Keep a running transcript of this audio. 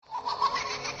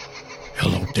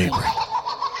Hello, Daybreak.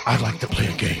 I'd like to play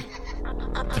a game.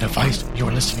 The device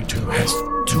you're listening to has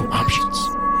two options.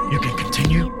 You can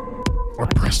continue or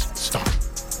press stop.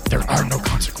 There are no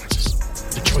consequences.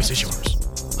 The choice is yours.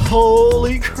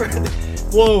 Holy crap.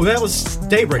 Whoa, that was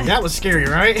Daybreak. That was scary,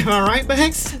 right? Am I right,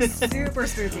 Becks? Super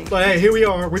spooky. But hey, here we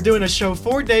are. We're doing a show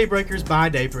for Daybreakers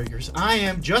by Daybreakers. I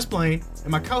am Just Blane,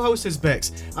 and my co-host is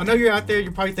Becks. I know you're out there,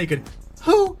 you're probably thinking,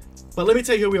 who? But let me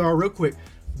tell you who we are real quick.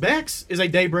 Becks is a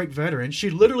Daybreak veteran. She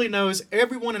literally knows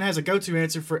everyone and has a go-to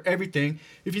answer for everything.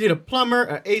 If you need a plumber,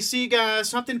 an AC guy,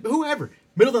 something, whoever,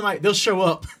 middle of the night, they'll show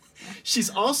up. She's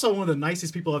also one of the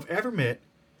nicest people I've ever met.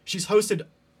 She's hosted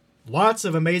lots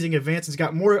of amazing events and has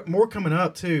got more coming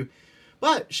up too.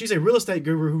 But she's a real estate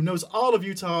guru who knows all of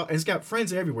Utah and has got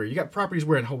friends everywhere. You got properties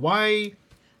where in Hawaii.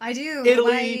 I do.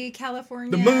 Italy, Hawaii, California.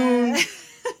 The moon.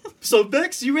 So,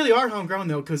 Bex, you really are homegrown,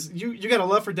 though, because you got a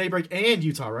love for Daybreak and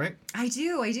Utah, right? I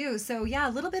do. So, yeah,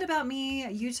 a little bit about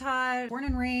me. Utah, born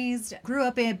and raised. Grew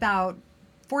up in about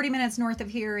 40 minutes north of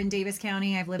here in Davis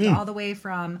County. I've lived all the way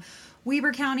from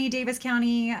Weber County, Davis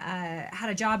County.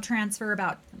 Had a job transfer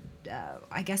about,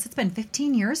 I guess it's been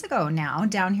 15 years ago now,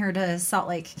 down here to Salt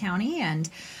Lake County. And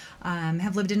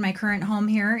have lived in my current home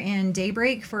here in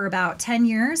Daybreak for about 10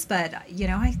 years. But, you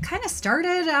know, I kind of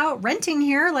started out renting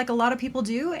here like a lot of people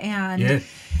do. And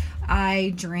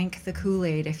I drank the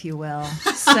Kool-Aid, if you will.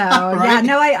 So, right? yeah,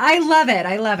 no, I love it.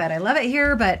 I love it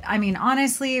here. But, I mean,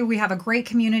 honestly, we have a great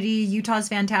community. Utah's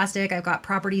fantastic. I've got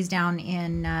properties down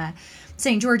in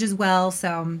St. George as well.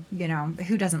 So, you know,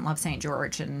 who doesn't love St.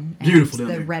 George and beautiful the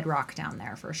there. Red Rock down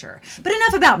there for sure. But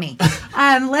enough about me.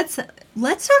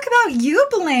 Let's talk about you,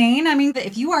 Blane. I mean,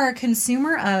 if you are a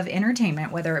consumer of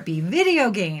entertainment, whether it be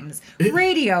video games,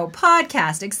 radio,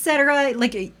 podcast, etc.,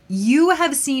 like you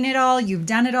have seen it all, you've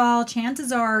done it all.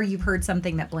 Chances are you've heard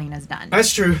something that Blane has done.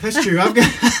 That's true. I've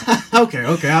got okay.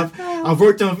 I've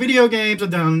worked on video games.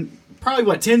 I've done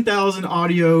probably 10,000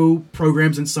 audio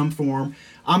programs in some form.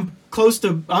 I'm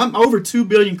over 2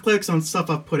 billion clicks on stuff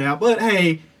I've put out. But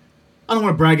hey, I don't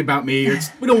want to brag about me.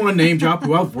 We don't want to name drop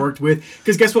who I've worked with.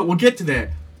 Because guess what? We'll get to that.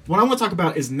 What I want to talk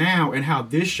about is now and how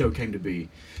this show came to be.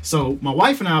 So my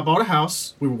wife and I bought a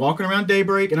house. We were walking around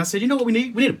Daybreak. And I said, you know what we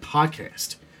need? We need a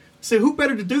podcast. I said, who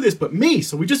better to do this but me?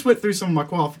 So we just went through some of my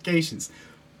qualifications.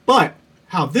 But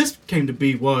how this came to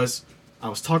be was I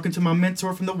was talking to my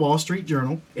mentor from the Wall Street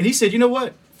Journal. And he said, you know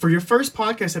what? For your first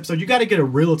podcast episode, you got to get a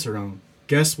realtor on.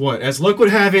 Guess what? As luck would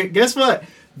have it, guess what?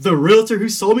 The realtor who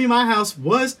sold me my house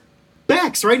was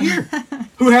Becks right here,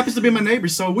 who happens to be my neighbor.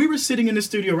 So we were sitting in the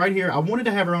studio right here. I wanted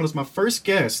to have her on as my first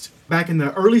guest back in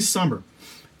the early summer.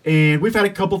 And we've had a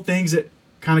couple things that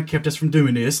kind of kept us from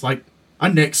doing this, like a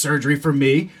neck surgery for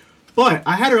me. But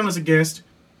I had her on as a guest.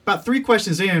 About 3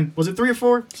 questions in. Was it 3 or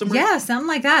 4? Somewhere? Yeah, something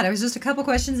like that. It was just a couple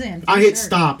questions in. I hit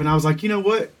stop and I was like, you know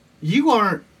what? You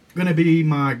aren't going to be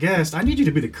my guest. I need you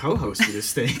to be the co-host for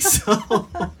this thing. So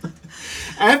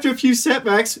after a few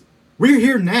setbacks, we're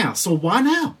here now. So why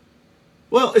now?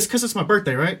 Well, it's because it's my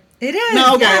birthday, right? It is.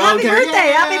 No, okay, yeah, happy okay. birthday.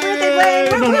 Yay! Happy birthday,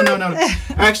 Blane. No.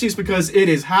 Actually, it's because it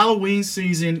is Halloween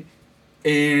season.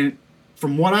 And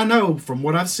from what I know, from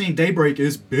what I've seen, Daybreak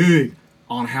is big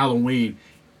on Halloween.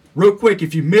 Real quick,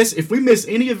 if we miss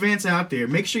any events out there,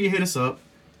 make sure you hit us up.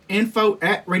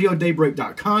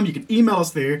 info@radiodaybreak.com. You can email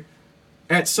us there.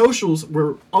 At socials,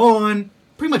 we're on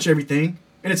pretty much everything,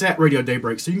 and it's at Radio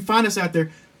Daybreak. So you can find us out there.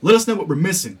 Let us know what we're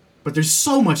missing. But there's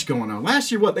so much going on.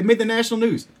 Last year, they made the national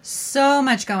news. So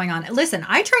much going on. Listen,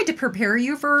 I tried to prepare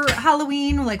you for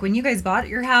Halloween. Like when you guys bought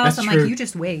your house, That's I'm true. like, you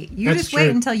just wait. That's Wait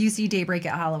true. until you see Daybreak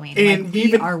at Halloween. And like,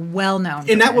 we are well known.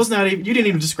 And that was not even, you didn't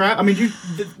even describe, I mean,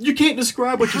 you can't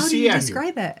describe what you see out here. How do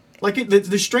you describe it? Like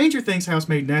the Stranger Things house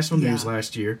made national news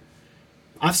last year.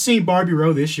 I've seen Barbie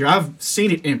Row this year. I've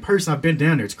seen it in person. I've been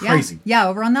down there. It's crazy. Yeah,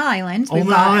 over on the island.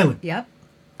 Island. Yep.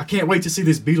 I can't wait to see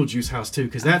this Beetlejuice house, too,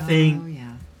 because that thing... Oh, yeah.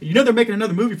 You know they're making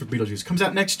another movie for Beetlejuice. Comes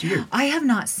out next year. I have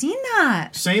not seen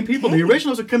that. Same people. Hey. The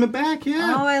originals are coming back,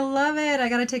 yeah. Oh, I love it. I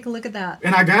got to take a look at that.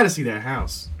 And I got to see that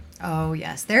house. Oh,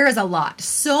 yes. There is a lot.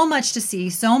 So much to see.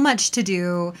 So much to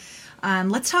do.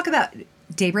 Let's talk about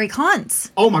Daybreak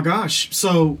Haunts. Oh, my gosh.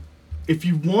 So... if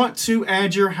you want to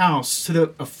add your house to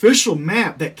the official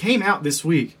map that came out this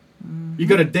week, you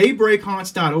go to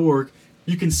daybreakhaunts.org.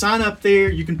 You can sign up there.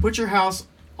 You can put your house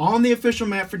on the official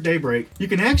map for Daybreak. You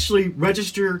can actually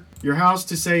register your house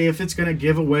to say if it's going to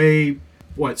give away,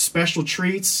 special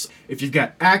treats. If you've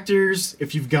got actors,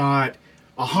 if you've got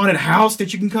a haunted house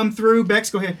that you can come through.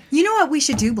 Bex, go ahead. You know what we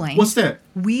should do, Blane? What's that?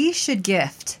 We should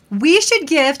gift. We should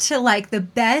gift to like the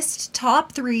best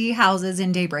top 3 houses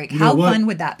in Daybreak. How fun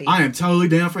would that be? I am totally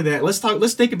down for that. Let's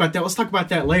think about that. Let's talk about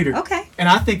that later. Okay. And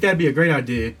I think that'd be a great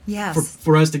idea. Yes.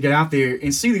 For us to get out there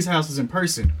and see these houses in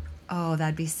person. Oh,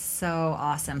 that'd be so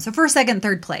awesome. So first, second,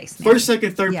 third place. Maybe. First,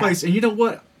 second, third place. And you know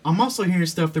what? I'm also hearing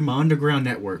stuff through my underground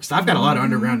networks. I've got a lot of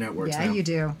underground networks now. Yeah, you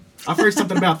do. I've heard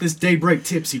something about this Daybreak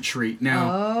Tipsy treat.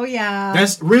 Now, oh, yeah.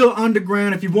 that's real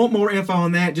underground. If you want more info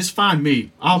on that, just find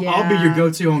me. I'll be your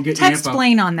go-to on getting text info.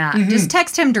 Blane on that. Mm-hmm. Just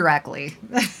text him directly.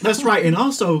 That's right. And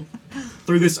also,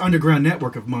 through this underground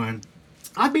network of mine,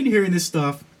 I've been hearing this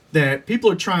stuff that people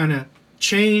are trying to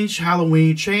change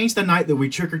Halloween, change the night that we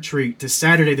trick-or-treat to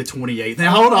Saturday the 28th.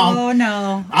 Now, hold on. Oh,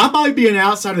 no. I might be an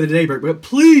outsider of the Daybreak, but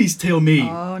please tell me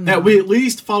that we at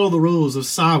least follow the rules of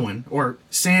Samhain or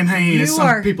Samhain, as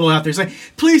some people out there say.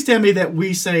 Please tell me that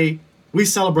we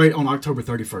celebrate on October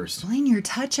 31st. Blane, you're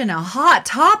touching a hot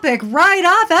topic right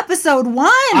off episode 1.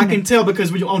 I can tell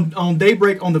because we on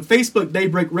Daybreak, on the Facebook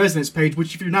Daybreak Residence page,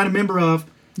 which if you're not a member of,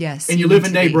 yes, and you live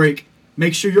in Daybreak,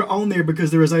 make sure you're on there because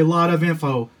there is a lot of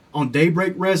info on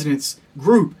Daybreak Residence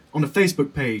group on the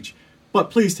Facebook page.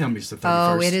 But please tell me it's the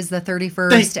 31st. Oh, it is the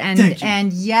 31st.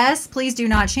 And yes, please do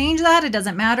not change that. It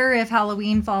doesn't matter if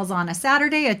Halloween falls on a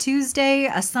Saturday, a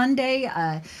Tuesday, a Sunday,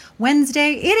 a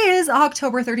Wednesday. It is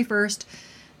October 31st.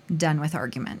 Done with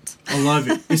argument. I love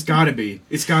it. It's got to be.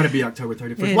 It's got to be October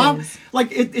 31st. Wow.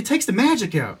 Like, it takes the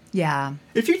magic out. Yeah.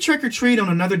 If you trick or treat on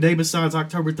another day besides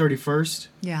October 31st,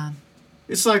 yeah,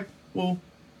 it's like, well,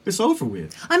 it's over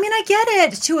with. I mean, I get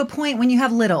it to a point when you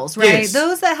have littles, right? Yes.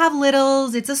 Those that have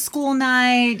littles, it's a school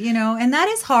night, and that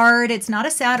is hard. It's not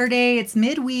a Saturday. It's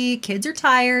midweek. Kids are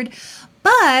tired.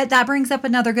 But that brings up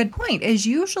another good point, is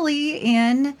usually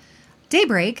in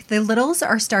Daybreak, the littles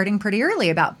are starting pretty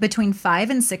early, about between 5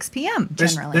 and 6 p.m.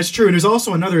 generally. That's true. And there's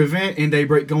also another event in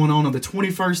Daybreak going on the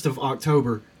 21st of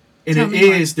October. And it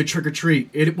is the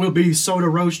trick-or-treat. It will be Soda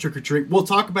Rose trick-or-treat. We'll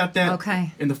talk about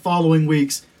that in the following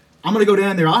weeks. I'm going to go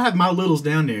down there. I'll have my littles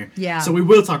down there. Yeah. So we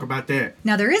will talk about that.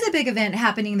 Now, there is a big event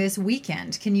happening this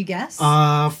weekend. Can you guess?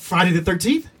 Friday the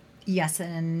 13th? Yes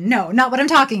and no. Not what I'm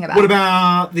talking about. What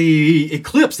about the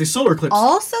eclipse, the solar eclipse?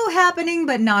 Also happening,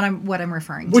 but not what I'm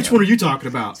referring to. Which one are you talking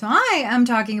about? So I am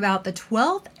talking about the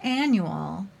 12th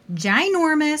annual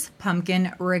ginormous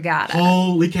pumpkin regatta.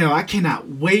 Holy cow. I cannot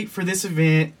wait for this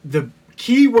event. The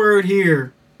key word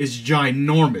here is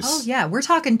ginormous. Oh, yeah. We're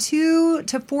talking 200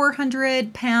 to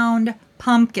 400 pound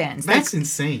pumpkins. That's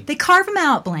insane. They carve them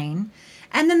out, Blane.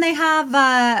 And then they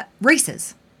have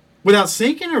races. Without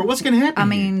sinking, or what's going to happen? I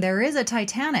mean, there is a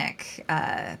Titanic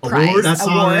prize. Award? I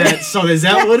saw that. So is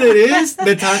that what it is?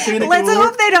 The Titanic Let's award?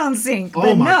 hope they don't sink. Oh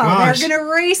but my no, gosh. they're going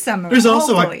to race them. There's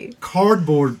also hopefully. a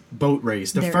cardboard boat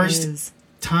race. The There first is.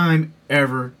 time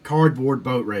ever cardboard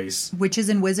boat race. Witches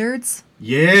and Wizards.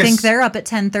 Yes. I think they're up at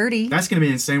 10:30. That's going to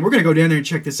be insane. We're going to go down there and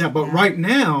check this out. But right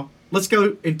now, let's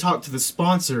go and talk to the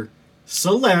sponsor,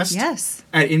 Celeste. Yes.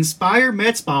 At Inspire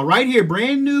Med Spa. Right here.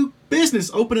 Brand new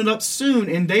business opening up soon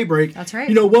in Daybreak. That's right.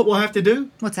 You know what we'll have to do?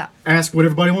 What's that? Ask what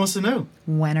everybody wants to know.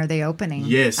 When are they opening?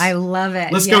 Yes. I love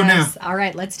it. Let's go now. All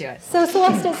right, let's do it. So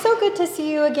Celeste, it's so good to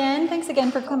see you again. Thanks again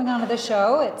for coming on to the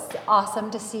show. It's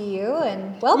awesome to see you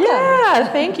and welcome. Yeah,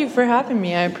 thank you for having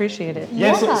me. I appreciate it.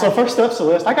 Yeah, so first up,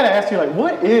 Celeste, I got to ask you,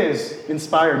 what is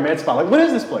Inspire Med Spa? What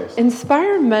is this place?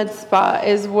 Inspire Med Spa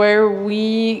is where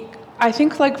I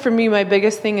think for me, my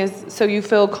biggest thing is so you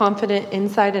feel confident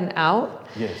inside and out.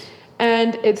 Yes.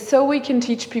 And it's so we can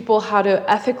teach people how to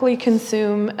ethically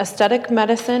consume aesthetic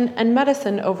medicine and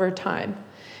medicine over time.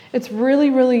 It's really,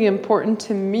 really important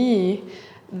to me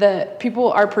that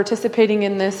people are participating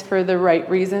in this for the right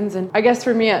reasons. And I guess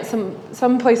for me, at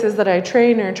some places that I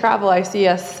train or travel, I see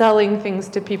us selling things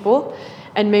to people.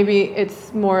 And maybe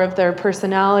it's more of their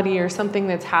personality or something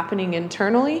that's happening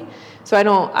internally. So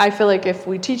I feel like if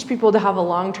we teach people to have a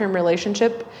long-term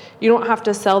relationship, you don't have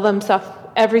to sell them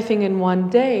everything in one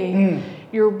day.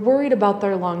 You're worried about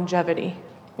their longevity.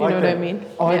 You know what I mean?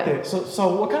 I like that.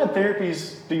 So what kind of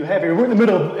therapies do you have here? We're in the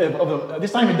middle of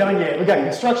this not even done yet. We got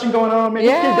construction going on, man.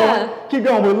 Yeah. Just keep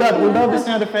going. We love it. We love the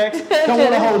sound effects. Don't want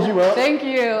to hold you up. Thank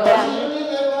you.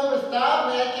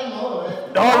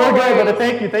 Oh, we're good, brother.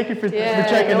 Thank you for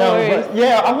checking no out. But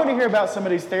yeah, I want to hear about some of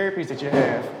these therapies that you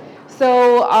have.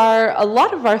 So a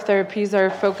lot of our therapies are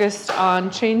focused on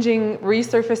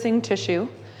resurfacing tissue.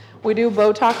 We do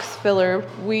Botox filler.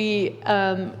 We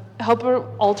help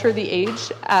alter the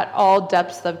age at all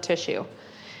depths of tissue.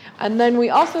 And then we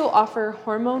also offer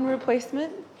hormone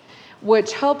replacement.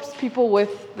 which helps people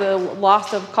with the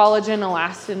loss of collagen,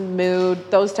 elastin,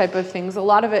 mood, those type of things. A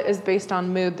lot of it is based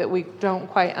on mood that we don't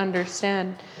quite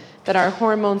understand, that our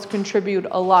hormones contribute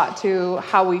a lot to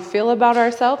how we feel about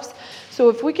ourselves. So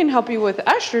if we can help you with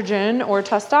estrogen or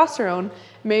testosterone,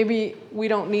 maybe we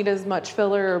don't need as much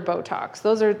filler or Botox.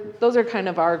 Those are kind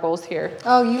of our goals here.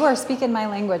 Oh, you are speaking my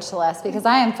language, Celeste, because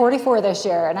I am 44 this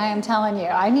year, and I am telling you,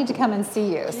 I need to come and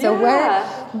see you. So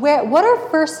what are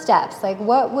first steps? Like,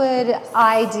 what would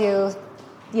I do?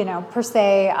 Per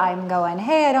se, I'm going,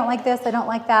 hey, I don't like this, I don't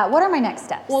like that. What are my next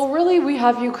steps? Well, really, we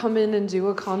have you come in and do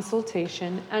a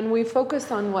consultation, and we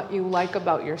focus on what you like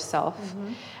about yourself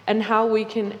and how we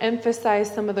can emphasize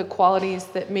some of the qualities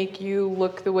that make you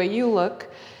look the way you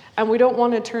look. And we don't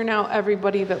want to turn out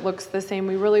everybody that looks the same.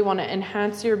 We really want to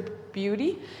enhance your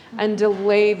beauty and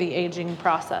delay the aging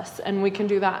process. And we can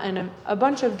do that in a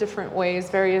bunch of different ways,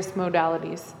 various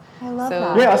modalities. I love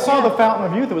that. Yeah, I saw the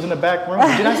Fountain of Youth. It was in the back room.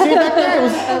 Did I see it back there?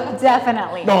 It was...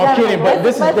 Definitely. No, I'm kidding. But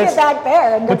let's get back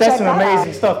there and go check that out. But that's some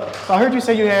amazing stuff. So I heard you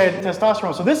say you had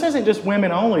testosterone. So this isn't just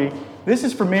women only. This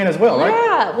is for men as well, right?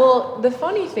 Yeah. Well, the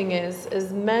funny thing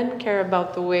is men care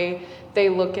about the way they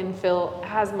look and feel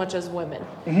as much as women.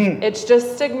 Mm-hmm. It's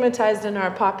just stigmatized in our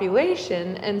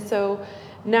population. And so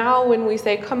now when we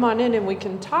say, come on in and we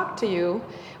can talk to you,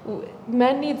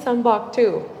 men need sunblock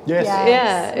too. Yes.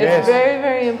 Yeah, it's very,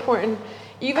 very important.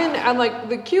 Even I'm like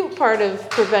the cute part of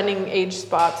preventing age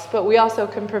spots, but we also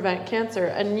can prevent cancer.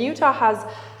 And Utah has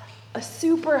a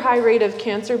super high rate of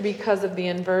cancer because of the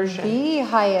inversion. The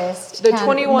highest. The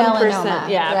 21%, melanoma,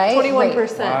 yeah,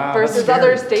 21% wow, versus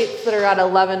other states that are at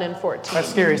 11 and 14. That's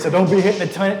scary. So don't be hitting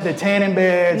the tanning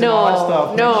beds and all that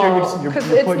stuff. No, because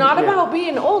it's not about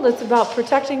being old. It's about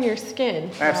protecting your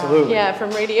skin. Absolutely. Yeah,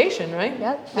 from radiation, right?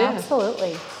 Yep,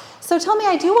 absolutely. So tell me,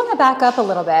 I do want to back up a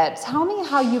little bit. Tell me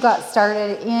how you got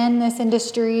started in this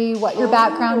industry, what your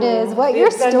background is, what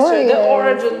your story is. The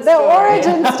origin story. The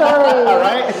origin story. All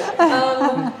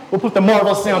right. We'll put the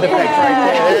Marvel sound effects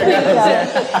right there.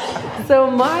 There it goes.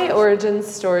 So my origin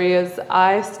story is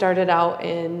I started out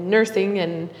in nursing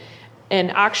and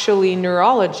actually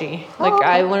neurology.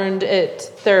 I learned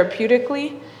it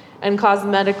therapeutically and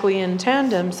cosmetically in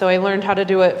tandem. So I learned how to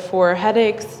do it for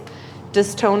headaches,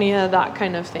 dystonia, that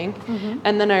kind of thing.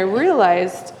 And then I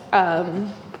realized,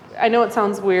 I know it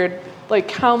sounds weird, like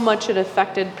how much it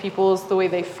affected people's the way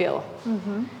they feel.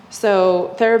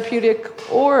 So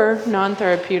therapeutic or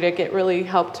non-therapeutic, it really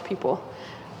helped people.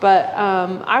 But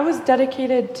I was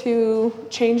dedicated to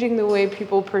changing the way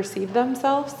people perceive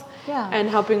themselves and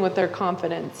helping with their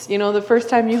confidence. The first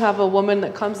time you have a woman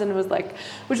that comes in and was like,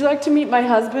 would you like to meet my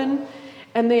husband?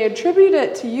 And they attribute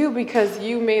it to you because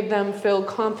you made them feel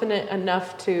confident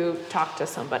enough to talk to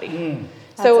somebody.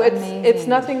 So it's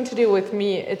nothing to do with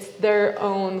me. It's their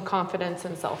own confidence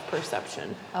and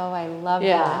self-perception. Oh, I love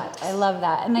that. I love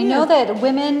that. And I know that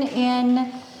women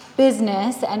in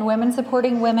business and women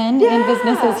supporting women in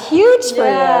business is huge for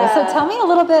you. So tell me a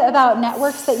little bit about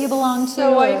networks that you belong to.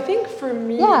 So I think for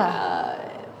me,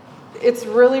 it's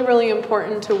really, really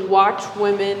important to watch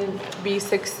women be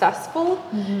successful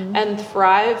and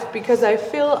thrive, because I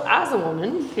feel as a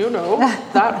woman,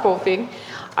 that whole thing,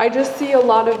 I just see a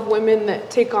lot of women that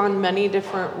take on many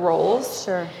different roles.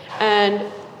 Sure. And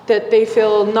that they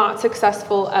feel not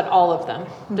successful at all of them.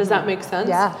 Does that make sense?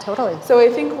 Yeah, totally. So I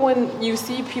think when you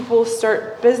see people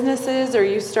start businesses or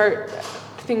you start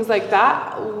things like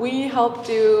that,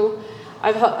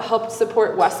 I've helped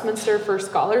support Westminster for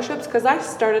scholarships, because I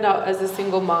started out as a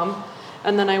single mom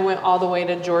and then I went all the way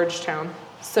to Georgetown.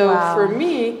 So for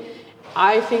me,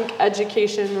 I think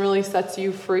education really sets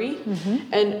you free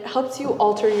and helps you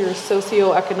alter your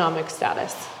socioeconomic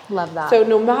status. Love that. So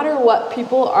no matter what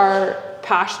people are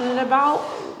passionate about,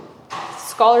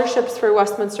 scholarships for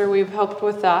Westminster, we've helped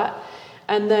with that.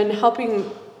 And then helping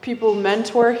people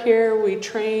mentor here, we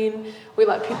train, we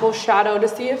let people shadow to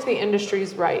see if the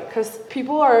industry's right, because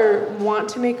people want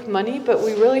to make money, but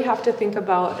we really have to think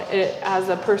about it as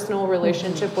a personal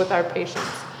relationship with our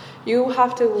patients. You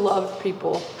have to love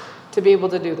people to be able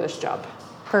to do this job.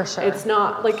 For sure. It's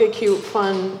not like a cute,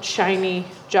 fun, shiny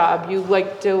job. You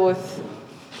deal with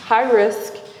high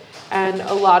risk and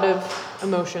a lot of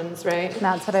emotions, right?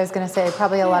 That's what I was going to say.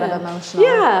 Probably a lot of emotional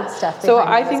stuff. So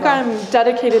I think I'm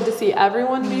dedicated to see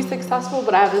everyone be successful,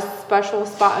 but I have a special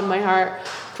spot in my heart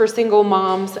for single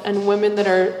moms and women that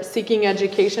are seeking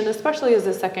education, especially as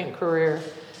a second career.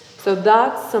 So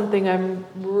that's something I'm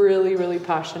really, really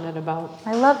passionate about.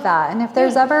 I love that. And if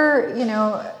there's ever,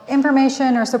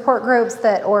 information or support groups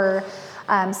or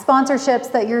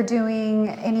sponsorships that you're doing,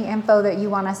 any info that you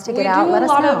want us to get out, We let do a us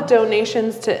lot know. of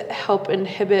donations to help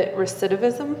inhibit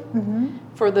recidivism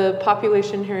for the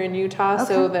population here in Utah,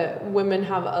 so that women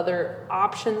have other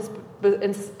options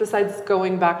besides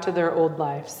going back to their old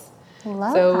lives.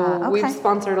 Love So that. we've Okay.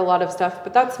 sponsored a lot of stuff,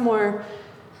 but that's more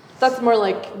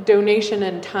like donation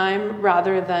and time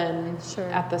rather than Sure.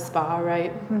 at the spa,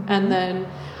 right? And then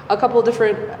a couple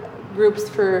different groups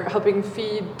for helping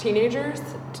feed teenagers,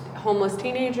 homeless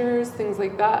teenagers, things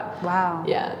like that. Wow.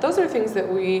 Yeah, those are things that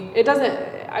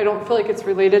I don't feel like it's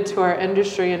related to our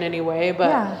industry in any way, but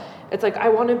Yeah. it's like I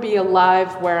want to be alive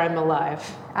where I'm alive.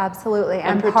 Absolutely,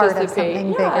 and And part of participate.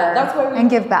 something Yeah, bigger, that's why and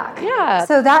give back. Yeah.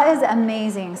 So that is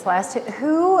amazing, Celeste.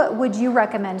 Who would you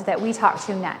recommend that we talk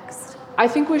to next? I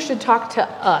think we should talk to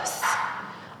us.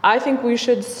 I think we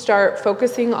should start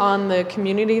focusing on the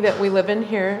community that we live in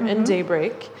here in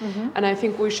Daybreak. And I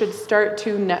think we should start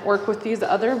to network with these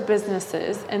other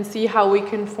businesses and see how we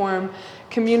can form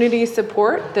community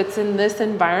support that's in this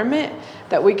environment,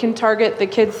 that we can target the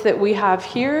kids that we have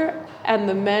here and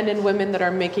the men and women that are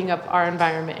making up our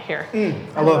environment here.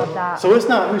 I love it. that. So it's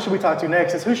not who should we talk to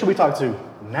next, it's who should we talk to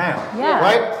now. Yeah.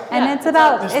 Right? And Yeah,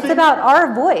 it's about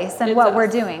our voice and It's what us. we're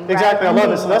doing. right? Exactly, I And love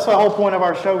being it. So that's the whole point of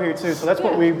our show here too. So that's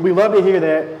what we love to hear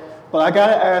that. But I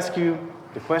gotta ask you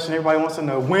the question everybody wants to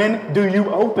know: when do you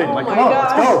open? Oh like, my come on,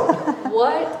 gosh. let's go.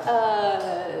 What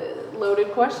a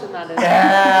loaded question that is.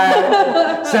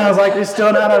 Yeah. Sounds like there's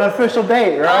still not an official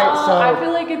date, right? I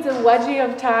feel like it's a wedgie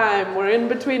of time. We're in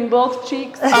between both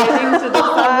cheeks, waiting to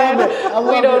decide. I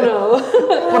love We don't it. know.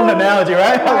 What an analogy,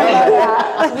 right? I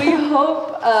love it.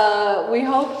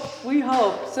 We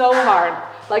hope so hard.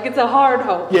 Like it's a hard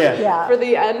hope. Yeah. For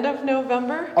the end of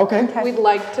November. Okay. We'd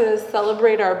like to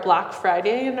celebrate our Black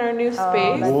Friday in our new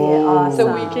space. That'd be awesome.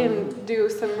 So we can do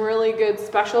some really good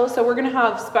specials. So we're going to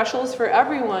have specials for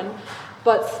everyone,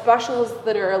 but specials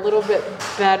that are a little bit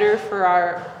better for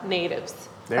our natives.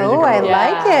 There you Oh, go. I Yeah.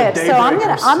 like it. The So I'm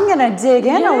Daybreakers. gonna dig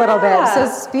in a little bit. So Yeah.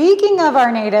 speaking of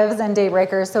our natives and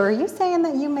Daybreakers, so are you saying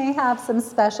that you may have some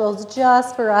specials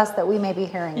just for us that we may be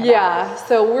hearing about? Yeah,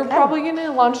 so we're probably going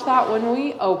to launch that when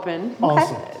we open.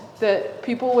 Awesome. That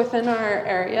people within our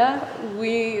area,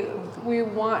 we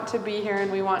want to be here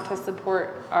and we want to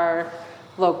support our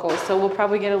locals. So we'll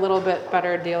probably get a little bit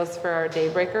better deals for our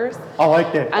Daybreakers. I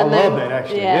like that. I And love then- that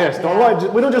actually. yeah. Yes.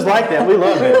 We don't just like that. We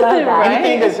love it. love that.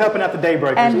 Anything that's helping out the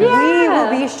Daybreakers. And we will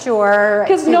be sure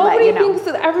Because to let nobody you know. thinks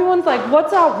that everyone's like,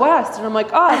 what's out west? And I'm like,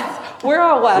 us, we're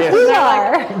out west. Yes. And We they're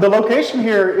are. like, The location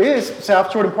here is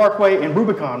South Jordan Parkway and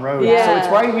Rubicon Road. Yeah. So it's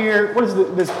right here. What is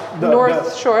the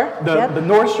North Shore. Yep. The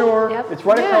North Shore. Yep. It's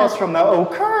right Yeah. across from the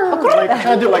Oak Curve. Like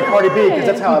trying to do it like Cardi B because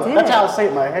that's how I say it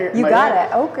in my hair. You my got head.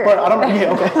 it, Oak But I don't know.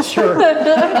 Yeah. Okay. Sure.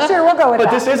 Sure, we'll go with But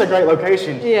that. this is a great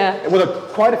location. Yeah. With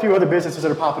quite a few other businesses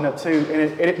that are popping up too,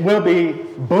 and it will be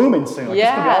booming soon. Like, It's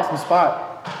gonna be an Yeah. awesome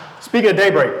spot. Speaking of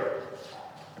Daybreak,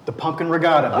 the Pumpkin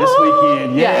Regatta this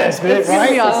weekend. yeah. Yes, It's gonna right?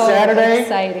 be awesome. Saturday.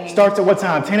 Exciting. Starts at what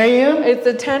time? 10 a.m. It's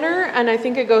a tenor, and I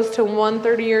think it goes to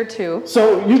 1:30 or 2.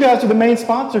 So you guys are the main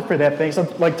sponsor for that thing. So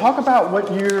like, talk about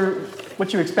what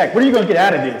you expect. What are you gonna get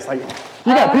out of this? Like,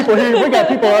 you got people here. We got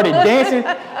people already dancing.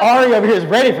 Ari over here is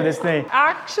ready for this thing.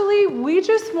 Actually, we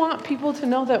just want people to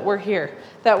know that we're here,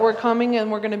 that we're coming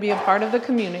and we're going to be a part of the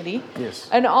community. Yes.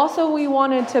 And also we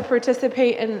wanted to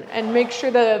participate and make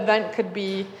sure the event could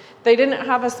be, they didn't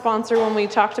have a sponsor when we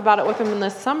talked about it with them in the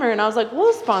summer. And I was like,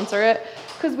 we'll sponsor it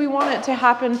because we want it to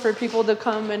happen for people to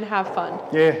come and have fun.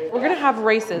 Yeah. We're going to have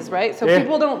races, right? So Yeah.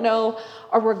 people don't know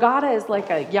a regatta is like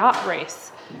a yacht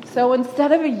race. So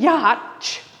instead of a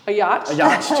yacht, A yacht. A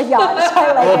yacht,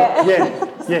 I like it.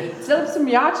 Yeah. instead of some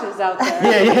yachts out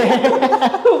there.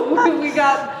 Yeah. we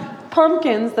got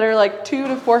pumpkins that are like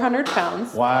 200 to 400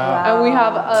 pounds. Wow. And we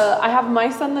have, I have my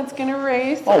son that's gonna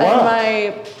race, Oh, wow. and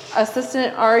my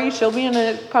assistant Ari, she'll be in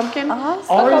a pumpkin.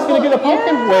 Awesome. Ari's gonna get a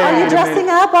pumpkin. Yeah. Wait Are a you minute. dressing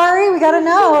up, Ari? We gotta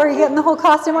know. Are you getting the whole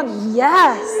costume on?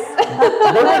 Yes.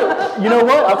 You know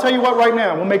what? I'll tell you what. Right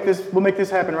now, we'll make this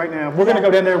happen right now. We're gonna go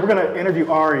down there. We're gonna interview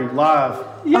Ari live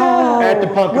at the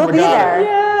Pumpkin We'll be Regatta. there.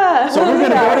 Yeah. So we're gonna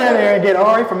go down there and get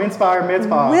Ari from Inspire Med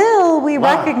Spa. Will we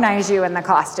Wow. recognize you in the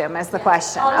costume is the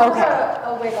question. Okay.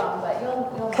 A wig on, but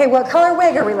you'll Okay, what color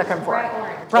wig are we looking for? Bright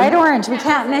orange. Bright orange. We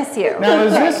can't miss you. Now,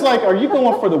 is this like? Are you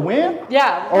going for the win?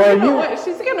 Yeah. Or we're are gonna you- win.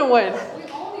 She's gonna win. We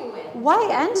only win. Why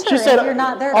enter She said if you're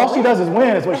not there to all she win? does is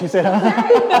win. Is what she said.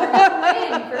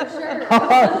 Win for sure.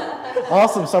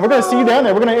 Awesome. So we're gonna see you down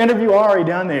there. We're gonna interview Ari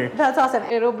down there. That's awesome.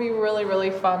 It'll be really, really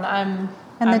fun.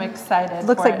 And I'm the- excited.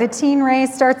 Looks for like the it. teen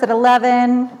race starts at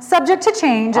 11, subject to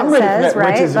change, I'm it ready says, for that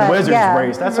right? Witches and Wizards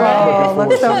race. That's what I'm looking Oh, forward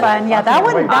looks so to. fun. Yeah, I that can't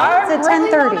one, wait. that's at really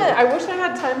want 10:30. it. I wish I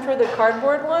had time for the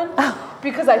cardboard one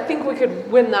because I think we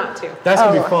could win that too. That's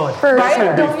going to be fun. for That's Right?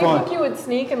 going to Don't be you fun. think you would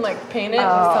sneak and like paint it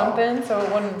with something so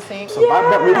it wouldn't sink? So I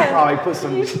bet we could probably put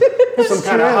some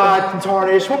kind of hot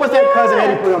tarnish. What was that cousin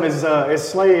Eddie put on his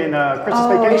sleigh in Christmas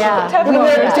Vacation? yeah. We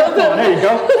there you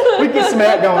go. We can get some of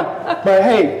that going. But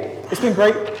hey, it's been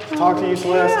great talking to you,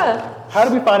 Celeste. Yeah. How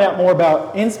do we find out more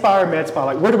about Inspire Med Spa?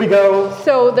 Like, where do we go?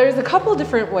 So there's a couple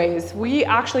different ways. We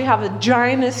actually have a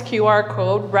giantest QR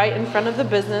code right in front of the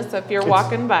business if you're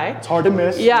walking by. It's hard to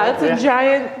miss. Yeah, it's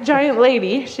a giant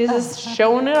lady. She's just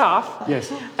showing it off. Yes.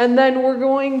 And then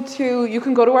you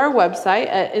can go to our website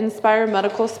at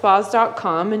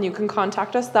inspiremedicalspas.com and you can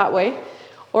contact us that way.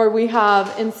 Or we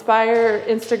have Inspire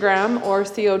Instagram or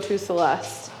CO2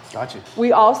 Celeste. Gotcha.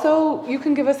 You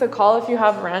can give us a call if you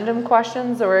have random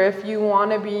questions or if you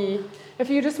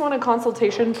just want a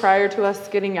consultation prior to us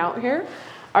getting out here.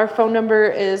 Our phone number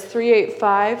is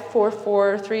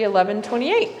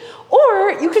 385-443-1128.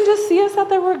 Or you can just see us at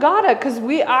the regatta because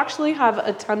we actually have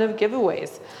a ton of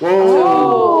giveaways.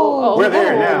 Whoa. We're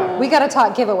there now. We got to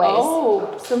talk giveaways.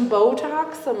 Oh, some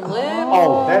Botox, some lips,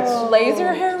 Oh, that's...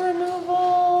 laser hair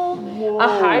removal, a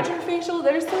hydrofacial.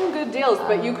 There's some good deals,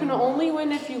 but you can only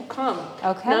win if you come.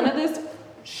 Okay. None of this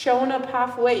showing up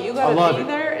halfway. You love gotta be it.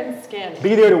 there and scan it.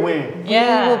 Be there to win. We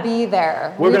will be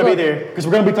there. We're going to be there because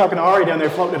we're going to be talking to Ari down there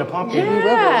floating at a pumpkin.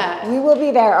 Yeah. We will be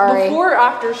there, Ari. Before or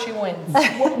after she wins.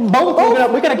 Both.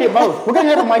 We got to get both. We're going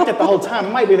to have a mic at the whole time.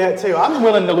 We might do that too. I'm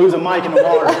willing to lose a mic in the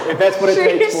water if that's what it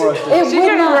takes for us to. It She would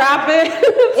can not- wrap it.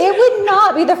 It would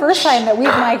not be the first time that we've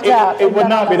mic'd up. It would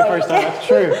not be the first time. That's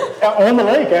true. On the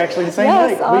lake, actually, the same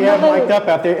Yes, lake. on We the have lake. mic'd up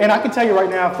out there. And I can tell you right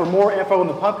now, for more info on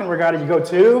the Pumpkin Regatta, you go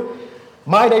to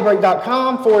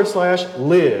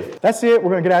mydaybreak.com/live. That's it.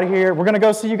 We're going to get out of here. We're going to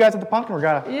go see you guys at the Pumpkin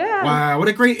Regatta. Yeah. Wow, what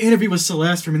a great interview with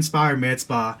Celeste from Inspire Med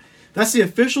Spa. That's the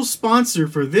official sponsor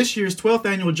for this year's 12th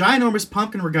annual Ginormous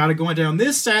Pumpkin Regatta going down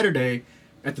this Saturday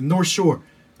at the North Shore.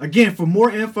 Again, for more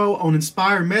info on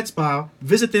Inspire Med Spa,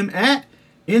 visit them at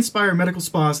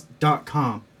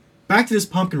inspiremedicalspas.com. Back to this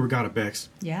Pumpkin Regatta, Becks.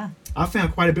 Yeah. I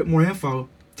found quite a bit more info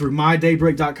through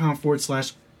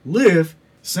mydaybreak.com/live.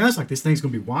 Sounds like this thing's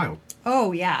going to be wild.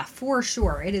 Oh, yeah, for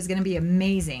sure. It is going to be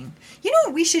amazing. You know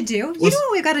what we should do? You know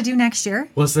what we've got to do next year?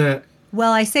 What's that?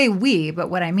 Well, I say we, but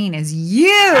what I mean is you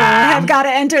have got to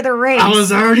enter the race. I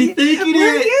was already thinking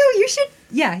Were it. you should,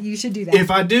 yeah, you should do that. If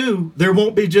I do, there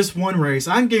won't be just one race.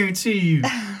 I can guarantee you.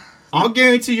 I'll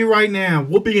guarantee you right now,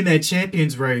 we'll be in that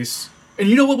champions race. And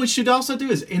you know what we should also do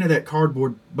is enter that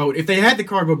cardboard boat. If they had the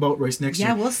cardboard boat race next year.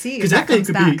 Yeah, we'll see Because if that that thing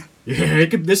comes could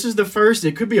back. be, this is the first.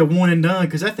 It could be a one and done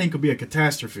because that thing could be a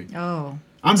catastrophe. Oh,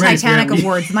 I'm ready for Titanic that.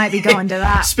 Awards might be going to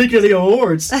that. Speaking of the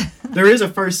awards, there is a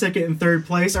first, second, and third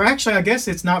place. Or actually, I guess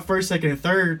it's not first, second, and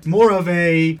third. More of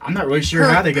a, I'm not really sure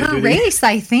how they're going to per do this. race,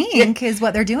 I think, is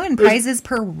what they're doing. Prizes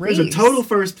per race. There's a total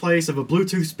first place of a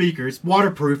Bluetooth speaker. It's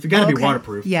waterproof. You got to be Okay.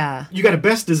 waterproof. Yeah. You got a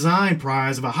best design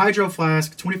prize of a Hydro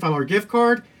Flask $25 gift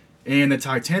card and the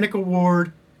Titanic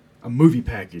Award, a movie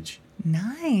package.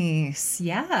 Nice.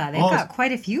 Yeah, they've Awesome. got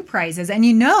quite a few prizes. And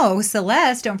you know,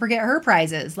 Celeste, don't forget her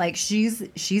prizes. Like she's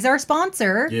our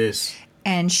sponsor. Yes.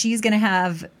 And she's going to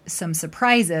have some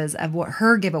surprises of what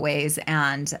her giveaways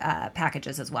and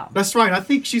packages as well. That's right. I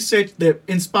think she said that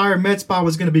Inspire Med Spa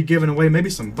was going to be giving away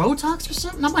maybe some Botox or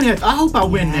something. I hope I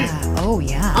win that. Oh,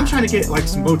 yeah. I'm trying to get like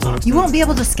some Botox. You won't be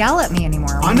able to scowl at me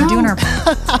anymore I when we're know. doing our...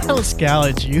 I don't scowl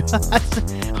at you.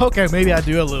 Okay, maybe I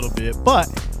do a little bit, but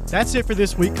that's it for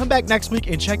this week. Come back next week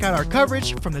and check out our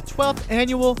coverage from the 12th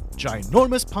annual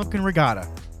Ginormous Pumpkin Regatta.